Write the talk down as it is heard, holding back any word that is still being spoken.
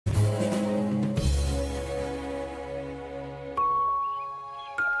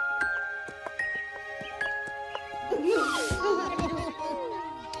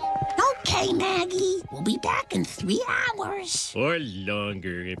Okay, Maggie. We'll be back in 3 hours. Or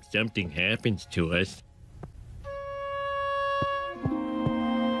longer if something happens to us.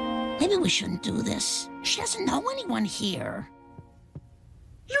 Maybe we shouldn't do this. She doesn't know anyone here.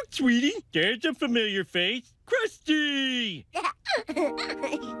 Look, sweetie, there's a familiar face. Krusty!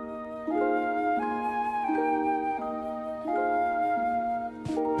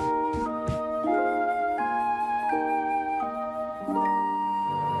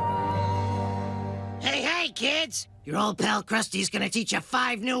 Hey, kids! Your old pal Krusty's gonna teach you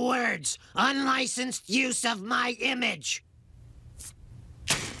 5 new words. Unlicensed use of my image.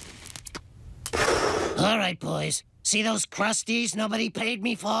 All right, boys. See those Krusties nobody paid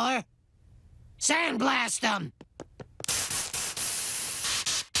me for? Sandblast them!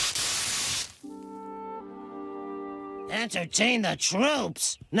 Entertain the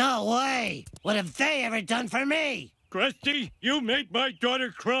troops? No way! What have they ever done for me? Krusty, you made my daughter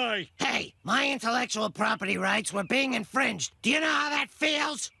cry. Hey, my intellectual property rights were being infringed. Do you know how that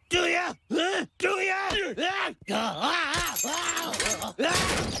feels? Do you? Do you?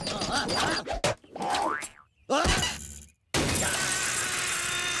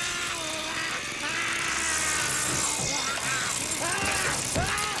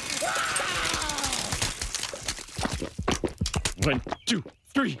 One, two,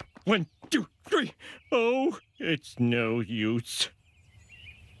 three. 1, 2, 3. Oh, it's no use.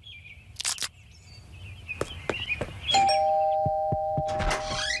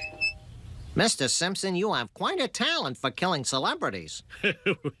 Mr. Simpson, you have quite a talent for killing celebrities.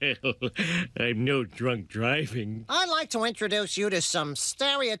 Well, I'm no drunk driving. I'd like to introduce you to some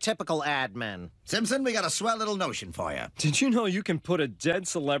stereotypical ad men. Simpson, we got a swell little notion for you. Did you know you can put a dead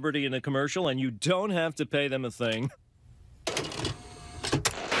celebrity in a commercial and you don't have to pay them a thing?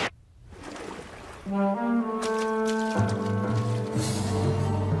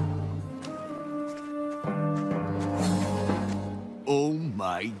 Oh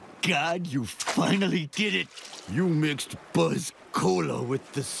my God, you finally did it! You mixed Buzz Cola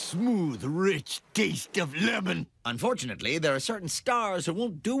with the smooth, rich taste of lemon. Unfortunately, there are certain stars who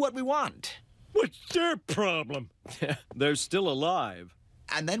won't do what we want. What's their problem? They're still alive.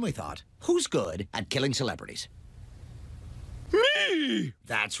 And then we thought, who's good at killing celebrities? Me!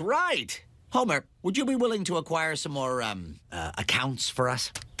 That's right! Homer, would you be willing to acquire some more, accounts for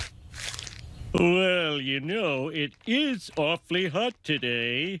us? Well, you know, it is awfully hot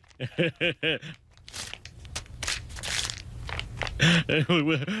today.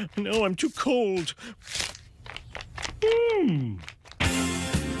 No, I'm too cold.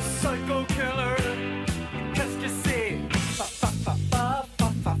 Psycho killer